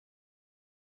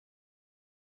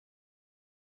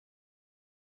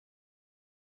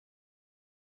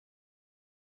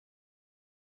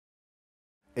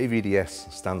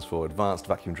AVDS stands for Advanced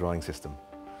Vacuum Drying System.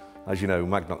 As you know,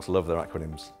 Magnox love their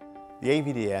acronyms. The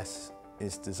AVDS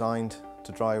is designed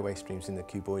to dry waste streams in the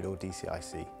cuboidal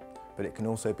DCIC, but it can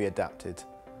also be adapted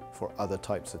for other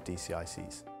types of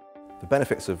DCICs. The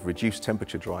benefits of reduced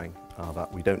temperature drying are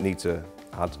that we don't need to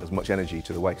add as much energy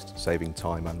to the waste, saving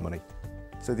time and money.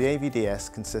 So the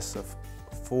AVDS consists of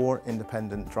 4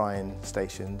 independent drying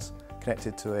stations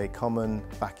connected to a common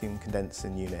vacuum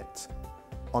condensing unit.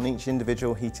 On each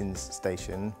individual heating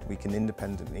station, we can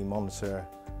independently monitor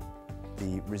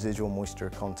the residual moisture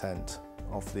content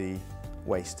of the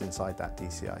waste inside that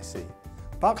DCIC.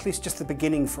 Berkeley is just the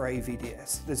beginning for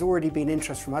AVDS. There's already been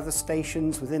interest from other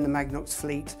stations within the Magnox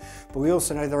fleet, but we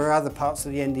also know there are other parts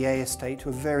of the NDA estate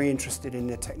who are very interested in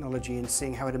the technology and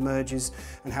seeing how it emerges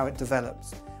and how it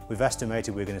develops. We've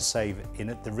estimated we're going to save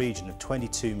in the region of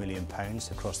 £22 million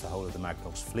across the whole of the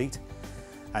Magnox fleet.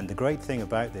 And the great thing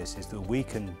about this is that we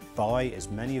can buy as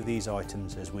many of these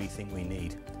items as we think we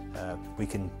need. We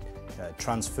can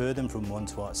transfer them from one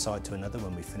site to another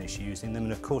when we finish using them,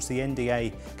 and of course the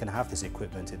NDA can have this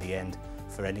equipment at the end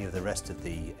for any of the rest of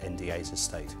the NDA's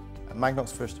estate.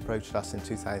 Magnox first approached us in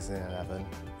 2011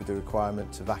 with the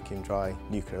requirement to vacuum dry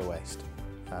nuclear waste.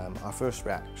 Our first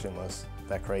reaction was,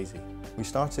 they're crazy. We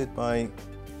started by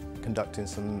conducting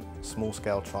some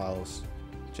small-scale trials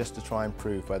just to try and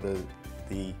prove whether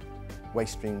the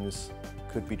waste streams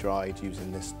could be dried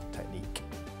using this technique.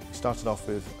 We started off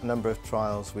with a number of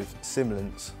trials with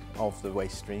simulants of the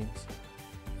waste streams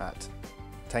at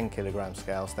 10 kilogram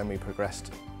scales, then we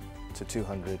progressed to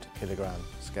 200 kilogram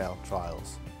scale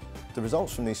trials. The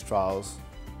results from these trials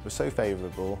were so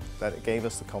favourable that it gave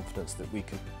us the confidence that we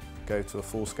could go to a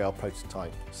full-scale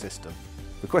prototype system.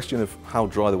 The question of how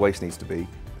dry the waste needs to be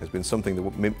has been something the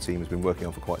MIMP team has been working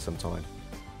on for quite some time,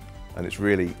 and it's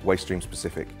really waste stream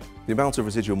specific. The amount of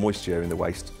residual moisture in the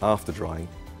waste after drying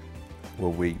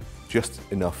will be just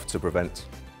enough to prevent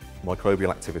microbial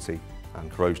activity and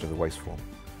corrosion of the waste form.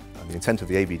 And the intent of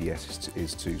the AVDS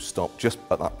is to stop just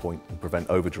at that point and prevent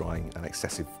over-drying and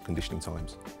excessive conditioning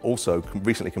times. Also,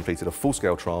 recently completed a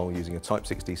full-scale trial using a Type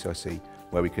 6 DCIC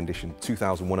where we conditioned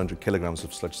 2,100 kilograms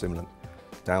of sludge simulant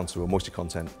down to a moisture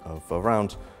content of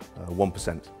around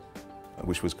 1%,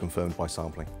 which was confirmed by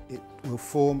sampling. It will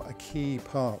form a key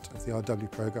part of the RW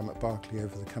programme at Berkeley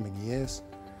over the coming years,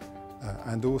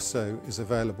 and also is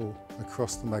available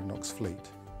across the Magnox fleet.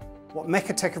 What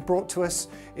MechaTech have brought to us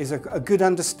is a good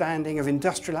understanding of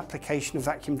industrial application of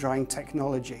vacuum drying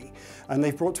technology, and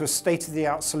they've brought to us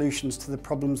state-of-the-art solutions to the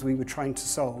problems we were trying to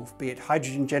solve, be it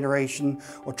hydrogen generation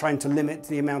or trying to limit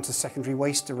the amount of secondary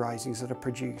waste arisings that are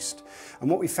produced. And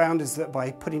what we found is that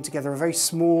by putting together a very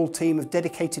small team of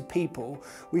dedicated people,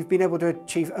 we've been able to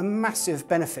achieve a massive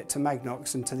benefit to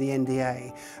Magnox and to the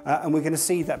NDA, and we're going to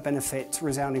see that benefit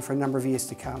resounding for a number of years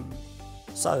to come.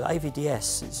 So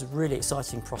AVDS is a really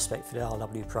exciting prospect for the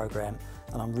RW programme,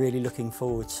 and I'm really looking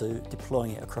forward to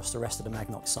deploying it across the rest of the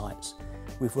Magnox sites.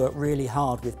 We've worked really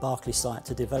hard with Berkeley site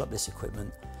to develop this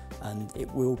equipment, and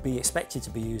it will be expected to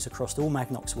be used across all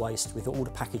Magnox waste with all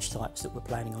the package types that we're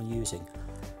planning on using.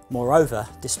 Moreover,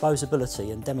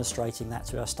 disposability and demonstrating that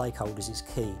to our stakeholders is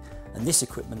key, and this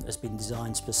equipment has been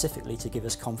designed specifically to give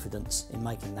us confidence in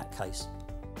making that case.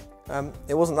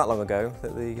 It wasn't that long ago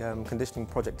that the conditioning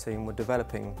project team were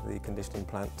developing the conditioning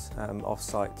plant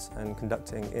off-site and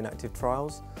conducting inactive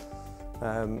trials.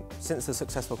 Since the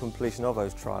successful completion of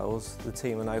those trials, the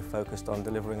team are now focused on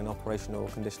delivering an operational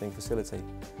conditioning facility.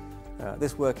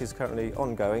 This work is currently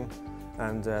ongoing,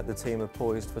 and the team are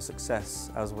poised for success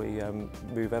as we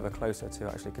move ever closer to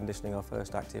actually conditioning our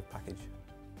first active package.